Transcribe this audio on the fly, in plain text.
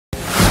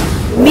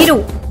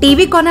మీరు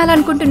టీవీ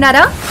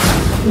కొనాలనుకుంటున్నారా?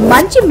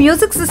 మంచి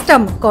music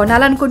system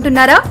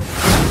కొనాలనుకుంటున్నారా?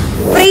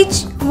 Fridge,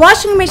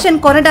 washing machine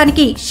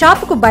కొనడానికి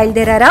షాపుకు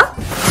బయలుదేరారా?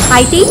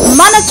 అయితే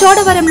మన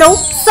చోడవరంలో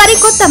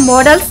సరికొత్త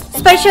మోడల్స్,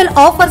 స్పెషల్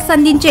ఆఫర్స్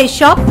అందించే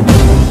shop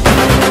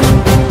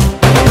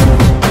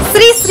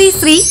Shri Shri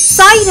Shri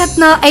Sai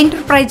Ratna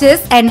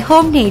enterprises and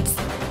home needs.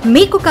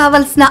 మీకు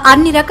కావలసిన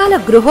అన్ని రకాల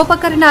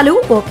గృహోపకరణాలు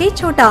ఒకే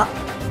చోట.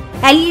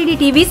 LED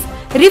TVs,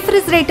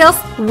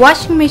 refrigerators,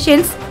 washing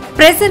machines,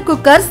 pressure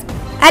cookers,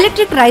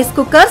 electric rice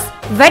cookers,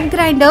 wet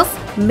grinders,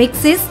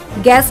 mixies,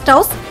 gas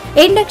stoves,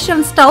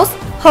 induction stoves,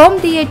 home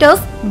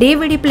theatres,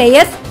 DVD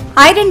players,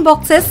 iron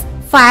boxes,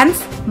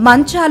 fans,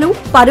 మంచాలు,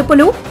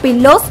 పరుపులు,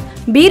 pillows,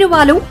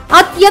 బీరువాలు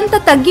అత్యంత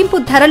తగ్గింపు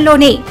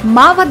ధరల్లోనే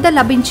మా వద్ద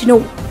లభించును.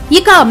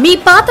 ఇక మీ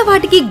పాత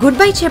వాటికి గుడ్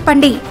బై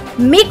చెప్పండి.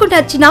 మీకు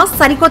నచ్చిన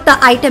సరికొత్త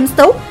ఐటమ్స్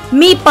తో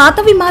మీ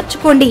పాతవి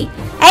మార్చుకోండి.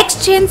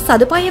 ఎక్స్చేంజ్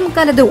సదుపాయం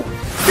కలదు.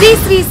 శ్రీ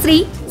శ్రీ శ్రీ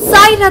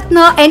సాయి రత్న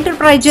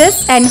enterprises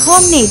and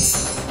home needs,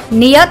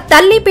 near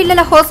తల్లి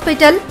పిల్లల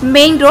హాస్పిటల్,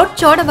 మెయిన్ రోడ్,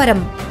 చోడవరం.